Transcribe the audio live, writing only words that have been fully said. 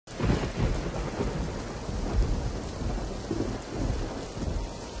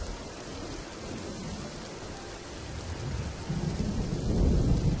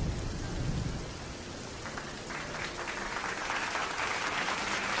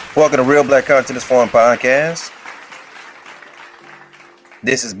Welcome to Real Black Consciousness Forum Podcast.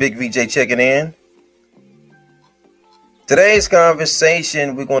 This is Big VJ checking in. Today's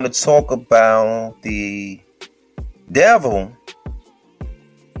conversation, we're going to talk about the devil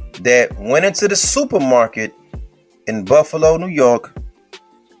that went into the supermarket in Buffalo, New York,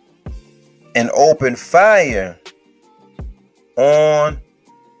 and opened fire on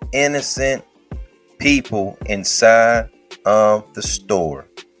innocent people inside of the store,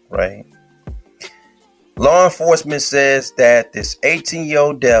 right? Law enforcement says that this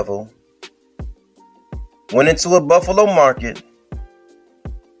 18-year-old devil went into a Buffalo market,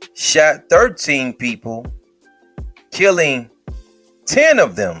 shot 13 people, killing 10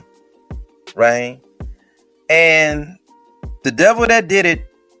 of them, right? And the devil that did it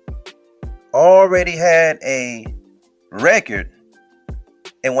already had a record.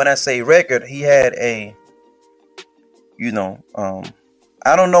 And when I say record, he had a,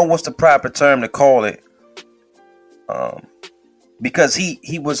 I don't know what's the proper term to call it. Because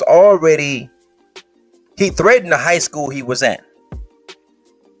he was already, he threatened the high school he was at.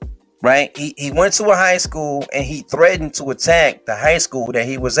 Right? He went to a high school and he threatened to attack the high school that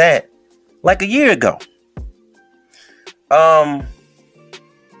he was at like a year ago. Our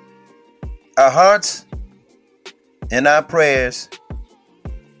hearts and our prayers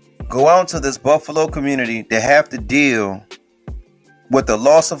go out to this Buffalo community that have to deal with the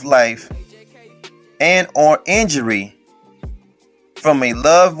loss of life and or injury from a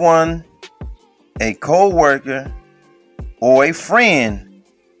loved one, a co-worker, or a friend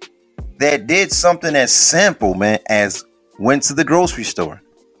that did something as simple, man, as went to the grocery store.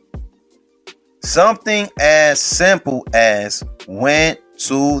 Something as simple as went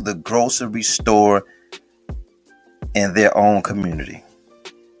to the grocery store in their own community.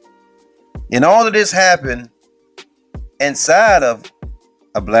 And all of this happened inside of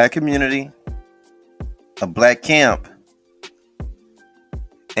a black community, a black camp,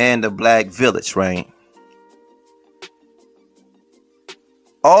 and a black village, right?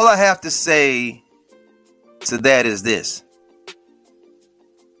 All I have to say to that is this.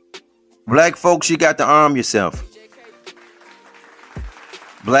 Black folks, you got to arm yourself.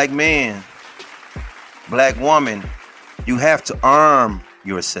 Black man, black woman, you have to arm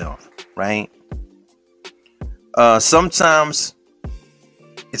yourself, right? Sometimes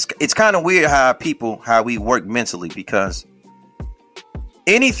it's kind of weird how we work mentally, because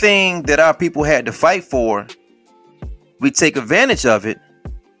anything that our people had to fight for, we take advantage of it.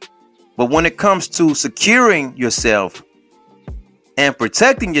 But when it comes to securing yourself and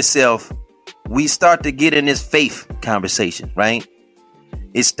protecting yourself, we start to get in this faith conversation, right?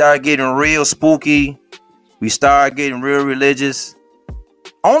 It start getting real spooky. We start getting real religious.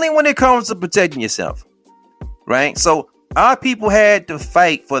 Only when it comes to protecting yourself, right? So our people had to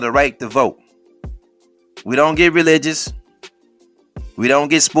fight for the right to vote. We don't get religious. We don't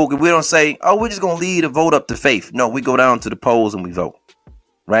get spooky. We don't say, oh, we're just going to lead a vote up to faith. No, we go down to the polls and we vote,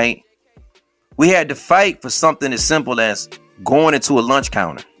 right? We had to fight for something as simple as going into a lunch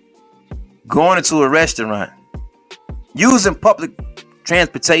counter, going into a restaurant, using public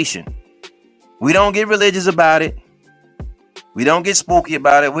transportation. We don't get religious about it. We don't get spooky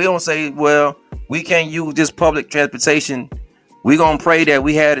about it. We don't say, well, we can't use this public transportation. We're going to pray that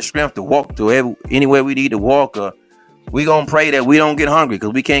we had the strength to walk to anywhere we need to walk. Or we're going to pray that we don't get hungry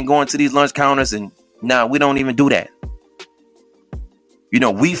because we can't go into these lunch counters. And now we don't even do that.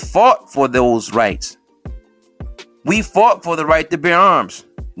 We fought for those rights. We fought for the right to bear arms.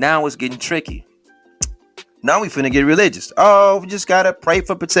 Now it's getting tricky. Now we finna get religious. Oh, we just got to pray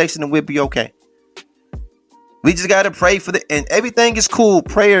for protection and we'll be okay. We just got to pray for and everything is cool.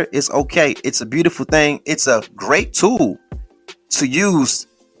 Prayer is okay. It's a beautiful thing. It's a great tool to use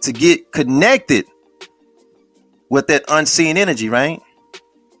to get connected with that unseen energy, right?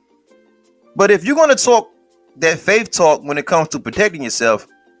 But if you're going to talk that faith talk when it comes to protecting yourself,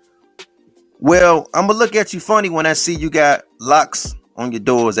 well, I'm going to look at you funny when I see you got locks on your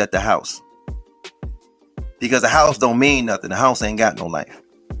doors at the house. Because the house don't mean nothing. The house ain't got no life.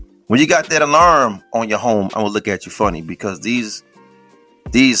 When you got that alarm on your home, I'm gonna look at you funny, because these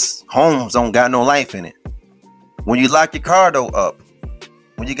homes don't got no life in it. When you lock your car door up,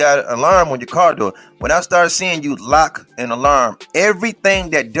 when you got an alarm on your car door, when I start seeing you lock an alarm, everything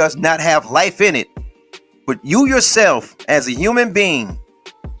that does not have life in it, but you yourself as a human being,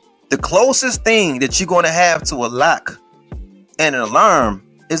 the closest thing that you're going to have to a lock and an alarm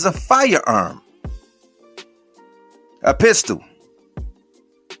is a firearm, a pistol,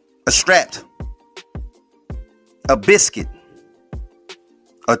 a strap, a biscuit,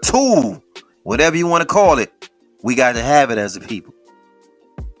 a tool, whatever you want to call it. We got to have it as a people.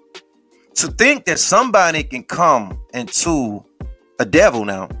 To think that somebody can come into a devil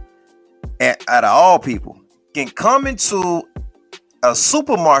now, out of all people, can come into a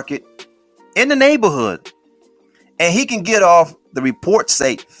supermarket in the neighborhood and he can get off, the reports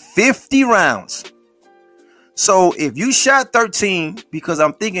say, 50 rounds. So if you shot 13, because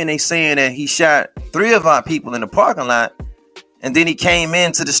I'm thinking they saying that he shot 3 of our people in the parking lot, and then he came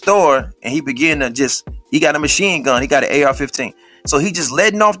into the store and he began to he got a machine gun, he got an AR-15. So he just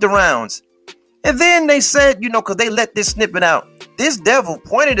letting off the rounds. And then they said, because they let this snippet out, this devil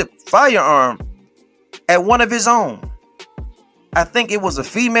pointed a firearm at one of his own. I think it was a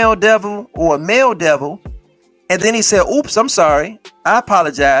female devil or a male devil. And then he said, oops, I'm sorry. I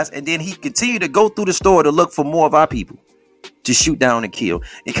apologize. And then he continued to go through the store to look for more of our people to shoot down and kill.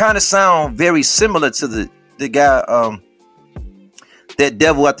 It kind of sounds very similar to the guy, that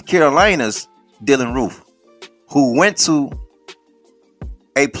devil at the Carolinas, Dylan Roof, who went to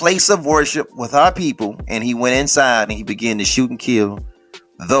a place of worship with our people, and he went inside and he began to shoot and kill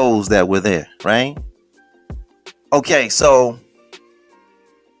those that were there, right? Okay, so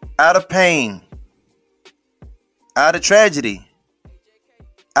out of pain, out of tragedy,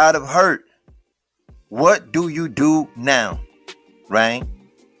 out of hurt, what do you do now, right?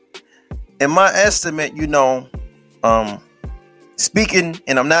 In my estimate, speaking,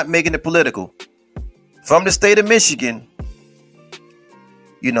 and I'm not making it political, from the state of Michigan,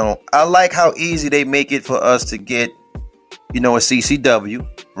 I like how easy they make it for us to get, a CCW,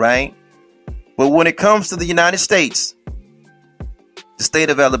 right? But when it comes to the United States, the state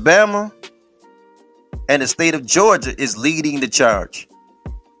of Alabama and the state of Georgia is leading the charge,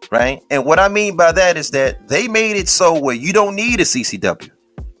 right? And what I mean by that is that they made it so where you don't need a CCW.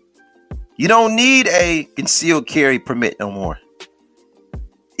 You don't need a concealed carry permit no more.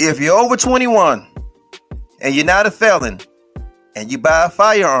 If you're over 21 and you're not a felon and you buy a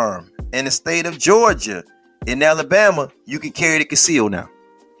firearm in the state of Georgia, in Alabama, you can carry the concealed now.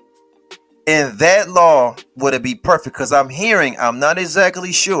 And that law would be perfect, because I'm not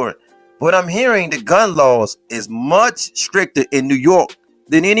exactly sure, but I'm hearing the gun laws is much stricter in New York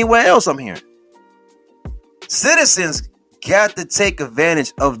than anywhere else I'm hearing. Citizens got to take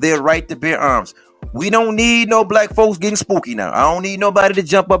advantage of their right to bear arms. We don't need no black folks getting spooky now. I don't need nobody to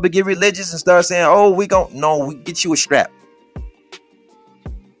jump up and get religious and start saying, oh, we get you a strap.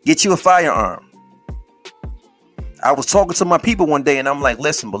 Get you a firearm. I was talking to my people one day and I'm like,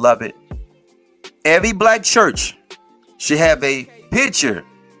 listen, beloved, every black church should have a picture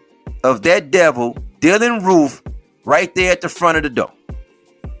of that devil, Dylan Roof, right there at the front of the door.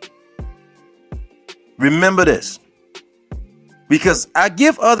 Remember this, because I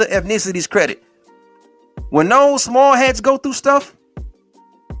give other ethnicities credit. When those small hats go through stuff,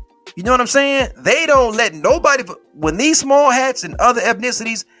 you know what I'm saying? They don't let nobody, when these small hats and other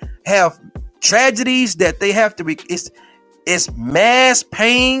ethnicities have tragedies that they have to, it's mass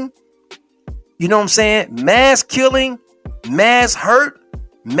pain. You know what I'm saying? Mass killing, mass hurt,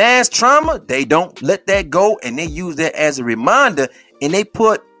 mass trauma. They don't let that go, and they use that as a reminder, and they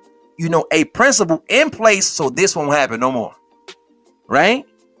put, a principle in place so this won't happen no more. Right?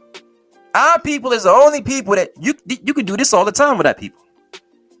 Our people is the only people that you can do this all the time with our people.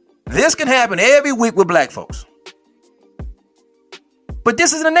 This can happen every week with black folks. But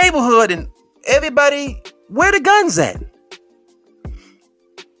this is in the neighborhood, and everybody, where the guns at?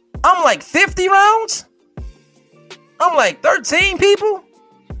 I'm like 50 rounds? I'm like 13 people?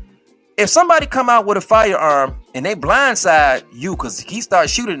 If somebody come out with a firearm and they blindside you, because he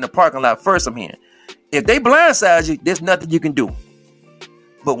starts shooting in the parking lot first, I'm hearing. If they blindside you, there's nothing you can do.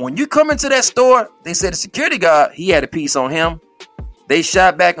 But when you come into that store, they said the security guard, he had a piece on him. They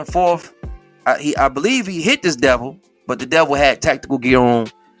shot back and forth. I believe he hit this devil, but the devil had tactical gear on.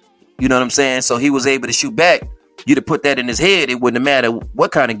 You know what I'm saying? So he was able to shoot back. You'd have put that in his head, it wouldn't matter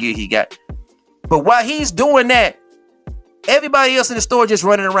what kind of gear he got. But while he's doing that, everybody else in the store just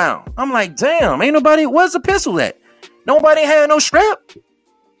running around. I'm like, damn, ain't nobody, where's the pistol at? Nobody had no strap.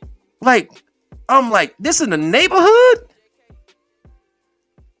 I'm like, this in the neighborhood?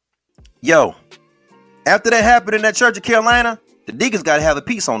 Yo, after that happened in that church of Carolina, the deacons got to have a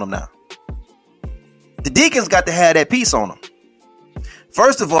piece on them now. The deacons got to have that piece on them.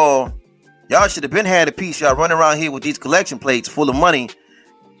 First of all, y'all should have been had a piece. Y'all running around here with these collection plates full of money.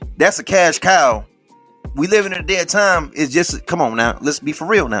 That's a cash cow. We living in a dead time. It's just, come on now. Let's be for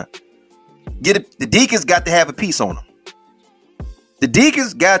real now. The deacons got to have a piece on them. The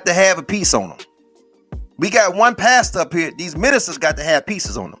deacons got to have a piece on them. We got one pastor up here. These ministers got to have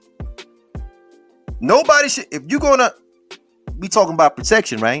pieces on them. Nobody should, if you're gonna be talking about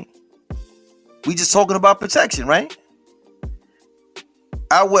protection, right? We just talking about protection, right?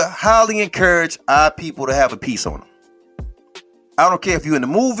 I would highly encourage our people to have a piece on them. I don't care if you're in the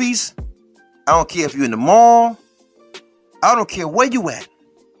movies. I don't care if you're in the mall. I don't care where you at.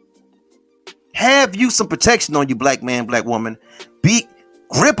 Have you some protection on you, black man, black woman.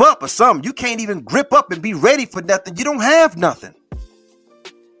 Grip up or something. You can't even grip up and be ready for nothing. You don't have nothing.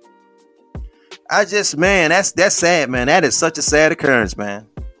 Man, that's sad, man. That is such a sad occurrence, man.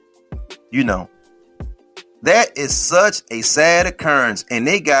 You know. That is such a sad occurrence. And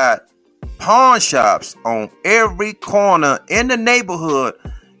they got pawn shops on every corner in the neighborhood.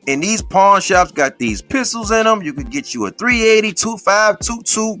 And these pawn shops got these pistols in them. You could get you a 380, 25,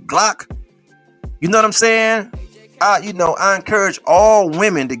 22 Glock. You know what I'm saying? I encourage all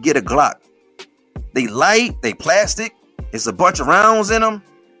women to get a Glock. They light, they plastic. It's a bunch of rounds in them.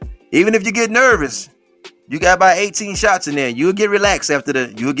 Even if you get nervous, you got about 18 shots in there. You'll get relaxed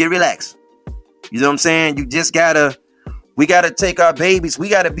you'll get relaxed. You know what I'm saying? We gotta take our babies. We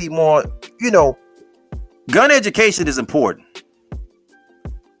gotta be more, gun education is important.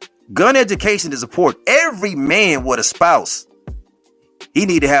 Gun education is important. Every man with a spouse, he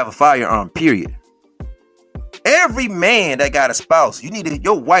need to have a firearm, period. Every man that got a spouse,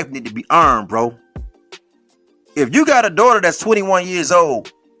 your wife need to be armed, bro. If you got a daughter that's 21 years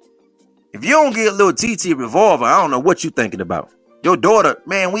old, if you don't get a little TT revolver, I don't know what you thinking about. Your daughter,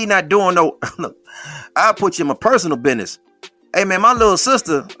 man, we not doing no. I'll put you in my personal business. Hey, man, my little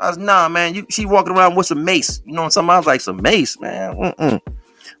sister, nah, man, she walking around with some mace. You know what I'm talking about? I was like, some mace, man.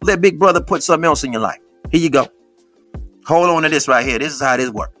 Let big brother put something else in your life. Here you go. Hold on to this right here. This is how this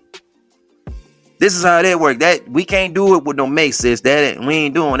works. This is how that works. That we can't do it with no mace, sis. We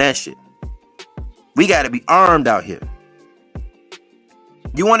ain't doing that shit. We got to be armed out here.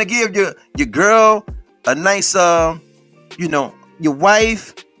 You want to give your girl a nice, your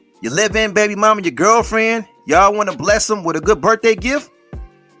wife, your live-in baby mama, your girlfriend. Y'all want to bless them with a good birthday gift?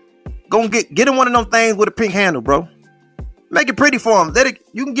 Go and get them one of them things with a pink handle, bro. Make it pretty for them.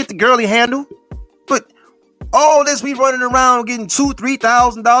 You can get the girly handle, but all this we running around getting $2,000,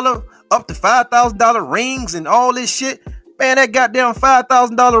 $3,000, up to $5,000 rings and all this shit. Man, that goddamn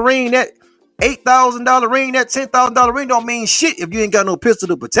 $5,000 ring, that $8,000 ring, that $10,000 ring don't mean shit if you ain't got no pistol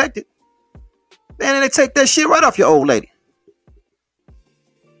to protect it. Man, and they take that shit right off your old lady.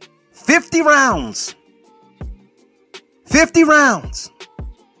 50 rounds. 50 rounds.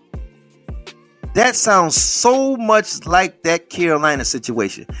 That sounds so much like that Carolina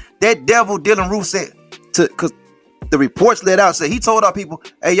situation. That devil Dylan Roof said, because the reports let out, said he told our people,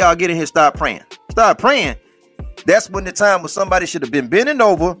 hey, y'all get in here, start praying. Start praying. That's when the time when somebody should have been bending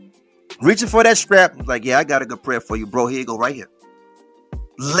over, reaching for that strap. Like, yeah, I got a good prayer for you, bro. Here you go, right here.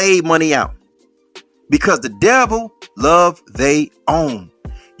 Lay money out. Because the devil love they own.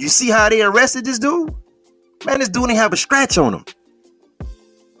 You see how they arrested this dude? Man, this dude didn't have a scratch on him.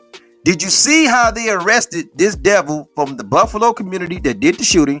 Did you see how they arrested this devil from the Buffalo community that did the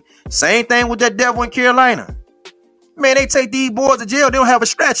shooting? Same thing with that devil in Carolina. Man, they take these boys to jail. They don't have a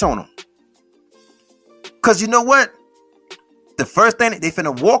scratch on them. Because you know what? The first thing, they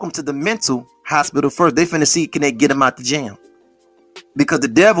finna walk them to the mental hospital first. They finna see, can they get them out the jail? Because the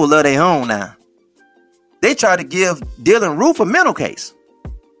devil love their own now. They try to give Dylan Roof a mental case.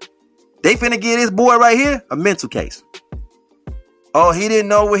 They finna give this boy right here a mental case. Oh, he didn't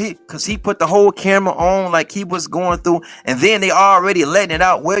know because he put the whole camera on like he was going through. And then they already letting it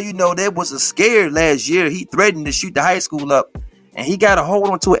out. Well, there was a scare last year. He threatened to shoot the high school up. And he got a hold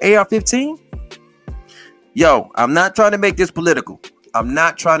on to an AR-15. Yo, I'm not trying to make this political.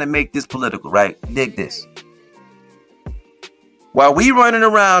 Right? Dig this. While we running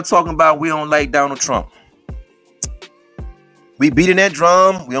around talking about we don't like Donald Trump. We beating that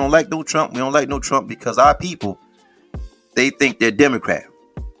drum. We don't like no Trump. We don't like no Trump because our people, they think they're Democrat,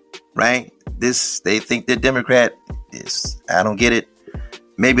 right? They think they're Democrat. I don't get it.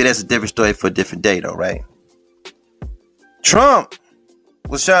 Maybe that's a different story for a different day, though, right? Trump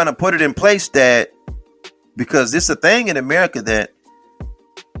was trying to put it in place that because this is a thing in America that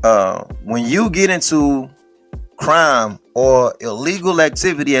when you get into crime or illegal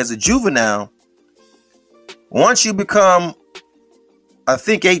activity as a juvenile, once you become, I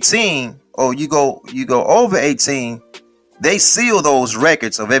think 18, or you go over 18. They seal those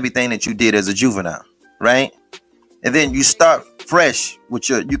records of everything that you did as a juvenile, right? And then you start fresh with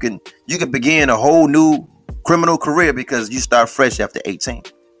you can begin a whole new criminal career because you start fresh after 18.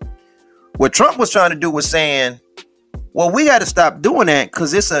 What Trump was trying to do was saying, well, we got to stop doing that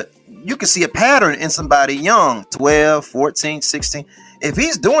because you can see a pattern in somebody young, 12, 14, 16. If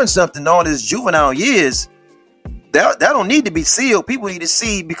he's doing something all his juvenile years, that don't need to be sealed. People need to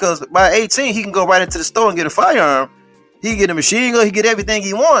see because by 18, he can go right into the store and get a firearm. He get a machine gun, he get everything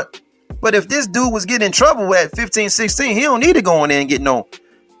he want. But if this dude was getting in trouble at 15, 16, he don't need to go in there and get no.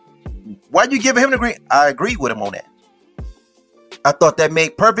 Why you giving him the green? I agree with him on that. I thought that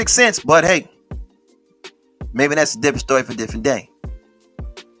made perfect sense, but hey, maybe that's a different story for a different day.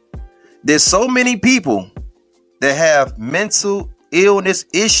 There's so many people that have mental illness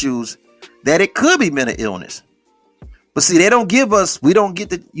issues that it could be mental illness. But see, they don't give us, we don't get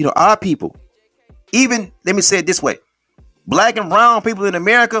the, our people. Even, let me say it this way. Black and brown people in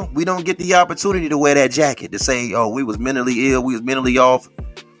America, we don't get the opportunity to wear that jacket to say, oh, we was mentally ill, we was mentally off.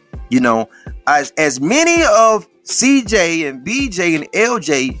 As many of CJ and BJ and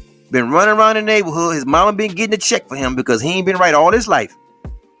LJ been running around the neighborhood, his mama been getting a check for him because he ain't been right all his life.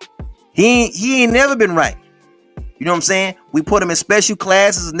 He ain't never been right. You know what I'm saying? We put him in special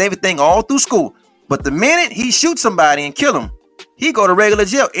classes and everything all through school. But the minute he shoots somebody and kill him, he go to regular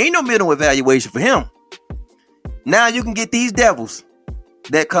jail. Ain't no mental evaluation for him. Now you can get these devils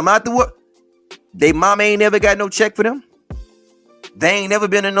that come out the work. They mama ain't never got no check for them. They ain't never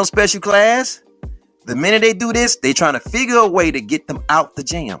been in no special class. The minute they do this, they trying to figure a way to get them out the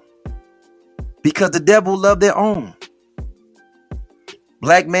jam. Because the devil love their own.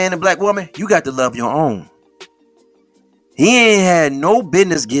 Black man and black woman, you got to love your own. He ain't had no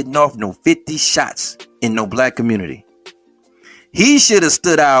business getting off no 50 shots in no black community. He should have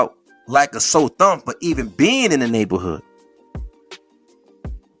stood out like a sore thumb for even being in the neighborhood.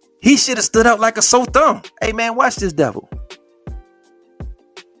 He should have stood out like a sore thumb. Hey man, watch this devil.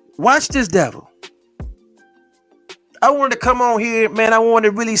 Watch this devil. I wanted to come on here, man. I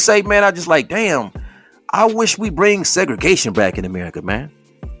wanted to really say, man, I just like, damn, I wish we bring segregation back in America, man.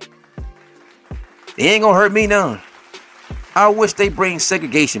 It ain't gonna hurt me none. I wish they bring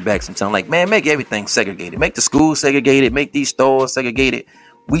segregation back sometime. Like, man, make everything segregated. Make the schools segregated. Make these stores segregated.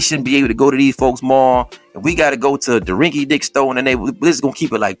 We shouldn't be able to go to these folks' mall. And we got to go to the Rinky Dick store in the neighborhood. This is going to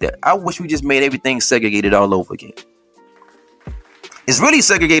keep it like that. I wish we just made everything segregated all over again. It's really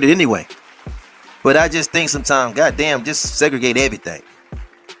segregated anyway. But I just think sometimes, goddamn, just segregate everything.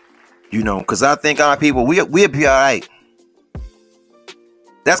 Because I think our people, we'll be all right.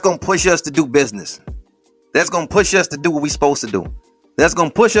 That's going to push us to do business. That's going to push us to do what we're supposed to do. That's going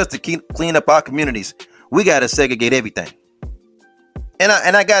to push us to clean up our communities. We got to segregate everything. And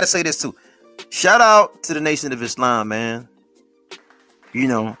I got to say this too. Shout out to the Nation of Islam, man.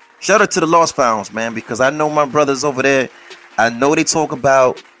 Shout out to the Lost Founds, man, because I know my brothers over there. I know they talk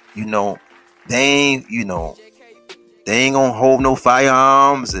about, they ain't gonna hold no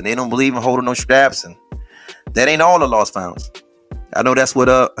firearms and they don't believe in holding no straps, and that ain't all the Lost Founds. I know that's what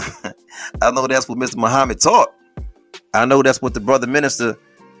Mr. Muhammad taught. I know that's what the brother minister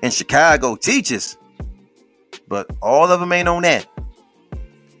in Chicago teaches. But all of them ain't on that.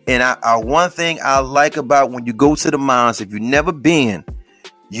 And one thing I like about when you go to the mosque, if you've never been,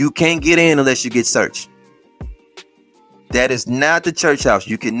 you can't get in unless you get searched. That is not the church house.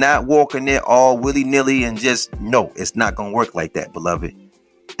 You cannot walk in there all willy-nilly and just, no, it's not going to work like that, beloved.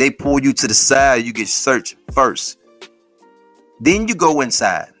 They pull you to the side. You get searched first. Then you go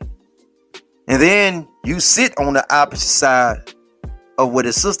inside. And then you sit on the opposite side of where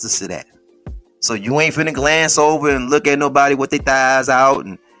the sisters sit at. So you ain't finna glance over and look at nobody with their thighs out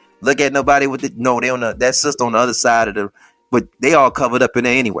and look at nobody with they on that sister on the other side of but they all covered up in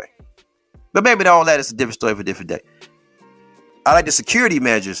there anyway. But maybe all that is a different story for a different day. I like the security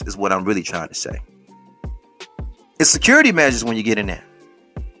measures is what I'm really trying to say. It's security measures when you get in there.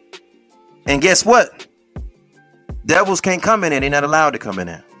 And guess what? Devils can't come in there. They're not allowed to come in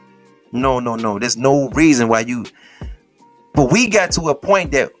there. No. There's no reason why you. But we got to a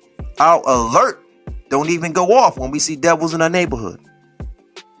point that our alert don't even go off when we see devils in our neighborhood.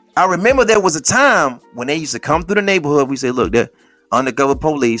 I remember there was a time when they used to come through the neighborhood. We say, look, they're undercover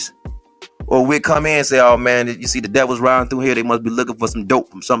police. Or we'd come in and say, oh, man, you see the devils riding through here. They must be looking for some dope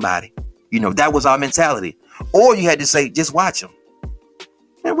from somebody. That was our mentality. Or you had to say, just watch him.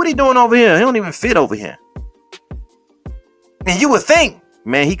 Man, what are he doing over here? He don't even fit over here. And you would think,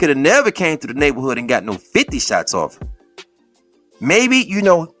 man, he could have never came to the neighborhood and got no 50 shots off. Maybe,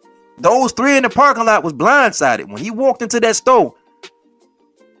 those three in the parking lot was blindsided. When he walked into that store,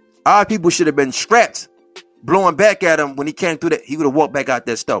 our people should have been strapped, blowing back at him when he came through that. He would have walked back out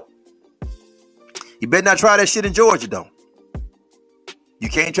that store. You better not try that shit in Georgia, though. You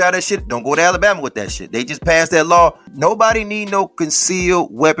can't try that shit. Don't go to Alabama with that shit. They just passed that law. Nobody need no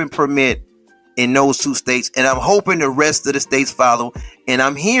concealed weapon permit in those two states. And I'm hoping the rest of the states follow. And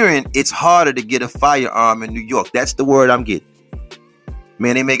I'm hearing it's harder to get a firearm in New York. That's the word I'm getting.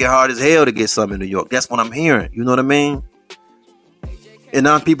 Man, they make it hard as hell to get something in New York. That's what I'm hearing. You know what I mean? And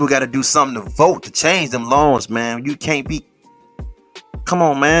now people got to do something to vote to change them laws, man. You can't be. Come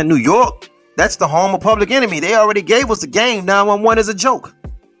on, man. New York, that's the home of Public Enemy. They already gave us the game. 911 is a joke.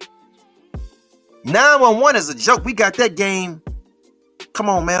 911 is a joke. We got that game. Come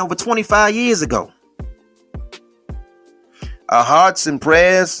on, man. Over 25 years ago. Our hearts and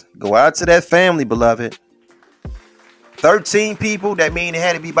prayers go out to that family, beloved. 13 people. That means it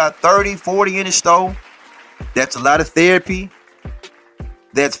had to be about 30, 40 in the store. That's a lot of therapy.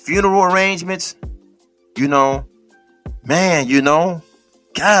 That's funeral arrangements. You know, man,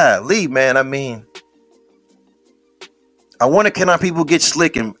 golly, man. I mean, I wonder, can our people get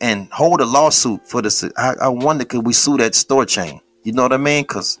slick and hold a lawsuit for this? I wonder, could we sue that store chain? You know what I mean?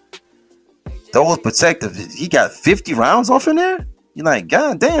 Because those protective, he got 50 rounds off in there. You're like,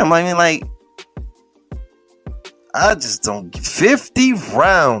 God damn. I mean, like, I just don't get 50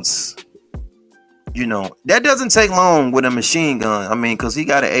 rounds. You know, that doesn't take long with a machine gun. I mean, because he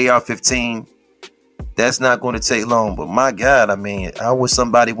got an AR-15. That's not going to take long. But my God, I mean, I wish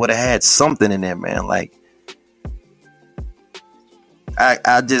somebody would have had something in there, man. Like,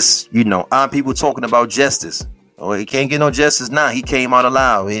 I just, our people talking about justice. Oh, he can't get no justice now. He came out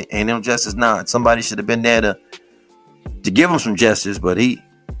alive. Ain't no justice now. Somebody should have been there to give him some justice. But they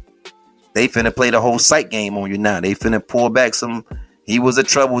finna play the whole sight game on you now. They finna pull back some. He was a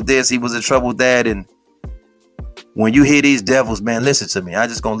trouble this, he was a trouble that. And when you hear these devils, man, listen to me. I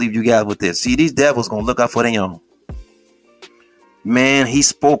just gonna leave you guys with this. See, these devils gonna look out for their own. Man, he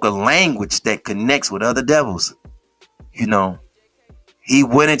spoke a language that connects with other devils. He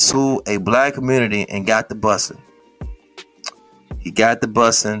went into a black community and got the busing. He got the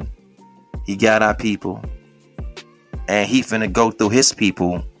busing. He got our people. And he finna go through his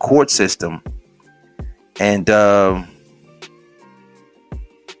people court system. And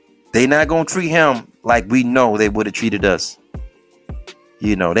they not gonna treat him like we know they would have treated us.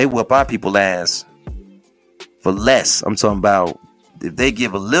 They whoop our people ass for less. I'm talking about if they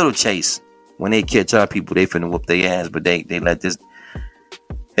give a little chase when they catch our people, they finna whoop their ass. But they let this.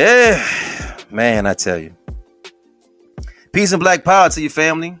 Man, I tell you. Peace and black power to your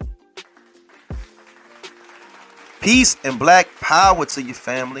family. Peace and black power to your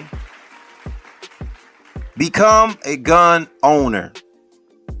family. Become a gun owner.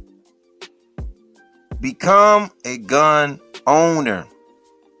 Become a gun owner.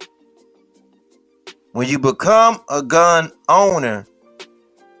 When you become a gun owner,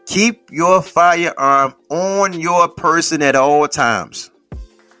 keep your firearm on your person at all times.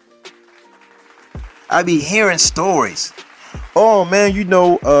 I be hearing stories. Oh man,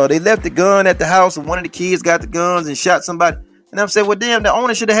 they left the gun at the house and one of the kids got the guns and shot somebody. And I'm saying, well, damn, the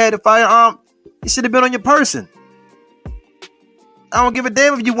owner should have had the firearm. It should have been on your person. I don't give a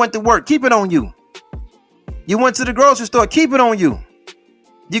damn if you went to work. Keep it on you. You went to the grocery store. Keep it on you.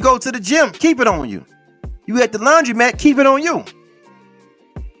 You go to the gym. Keep it on you. You at the laundromat. Keep it on you.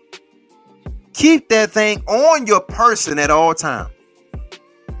 Keep that thing on your person at all times.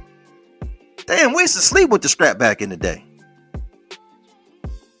 Damn, we used to sleep with the strap back in the day.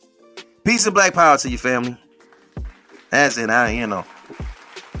 Peace and black power to your family. That's it,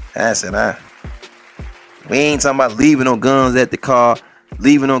 That's it, We ain't talking about leaving no guns at the car,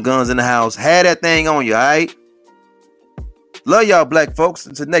 leaving no guns in the house. Have that thing on you, all right? Love y'all, black folks.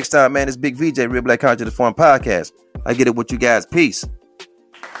 Until next time, man, it's Big VJ, Real Black Conscious Forum Podcast. I get it with you guys. Peace.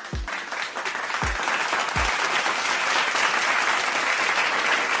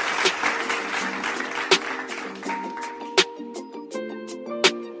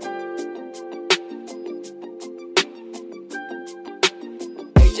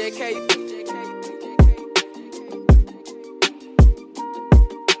 JK.